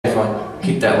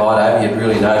kick that light over, you'd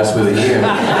really notice we were here.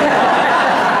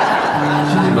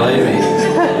 She didn't believe me.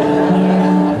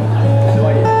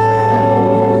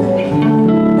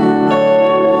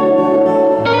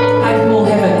 Hope you all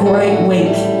have a great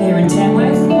week here in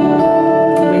Tamworth.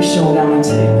 We're sure going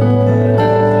to.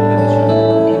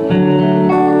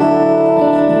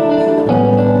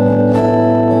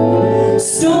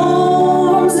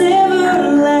 Storms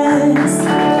never last,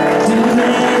 do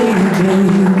they,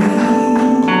 baby?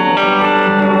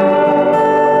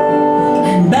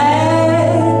 And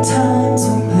bad times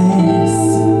will pass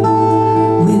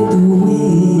with the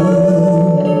wind.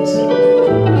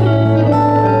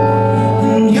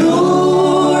 And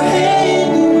your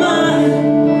hand in mine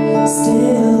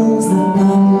stills the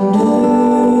thunder.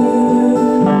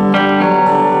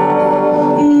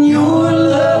 And your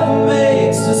love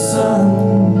makes the sun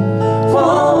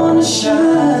wanna shine.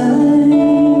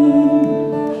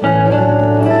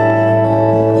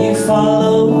 You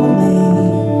follow me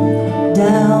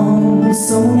down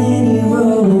so many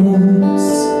roads,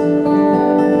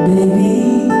 baby.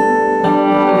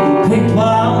 You picked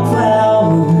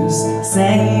wildflowers,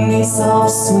 sang me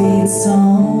soft sweet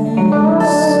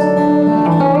songs.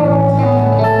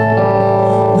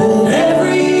 But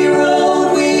every road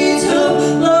we took,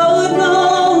 Lord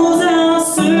knows our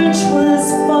search was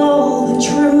for the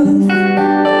truth.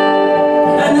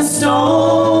 And the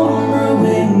storm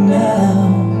brewing now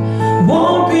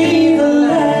won't be the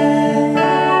last.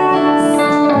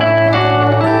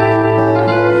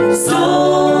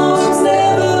 Storms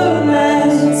never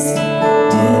last,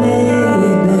 do they,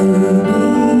 baby?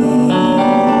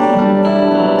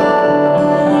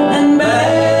 And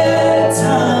bad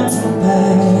times will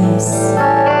pass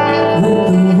with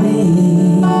the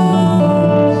wind.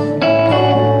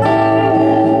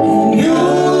 And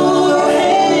your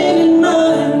hand in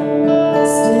mine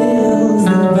stills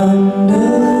the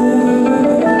thunder.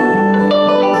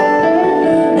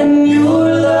 And your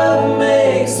love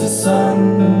makes the sun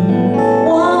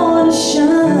wanna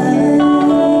shine.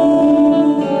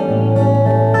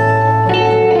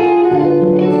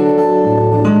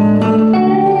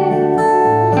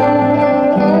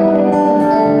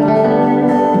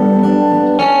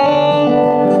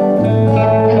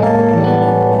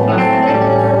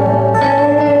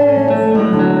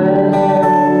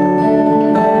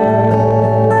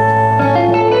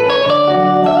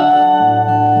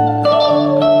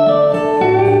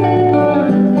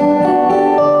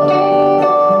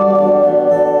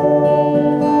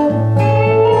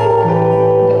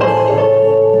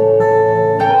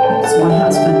 It's my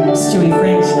husband, Stuie.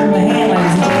 Give him a hand,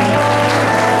 ladies and gentlemen.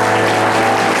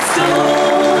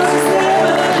 Storms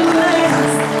never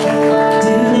last,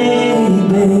 do they,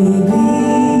 baby?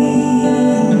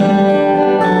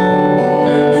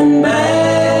 And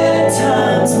bad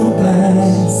times will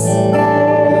pass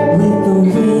with the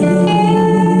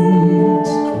wind.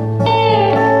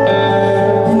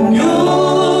 And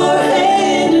your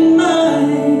hand in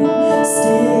mine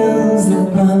stills the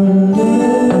thunder.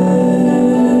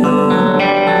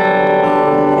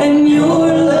 And your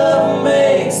love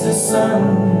makes the sun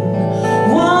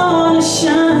wanna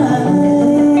shine.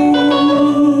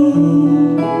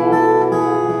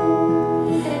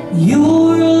 You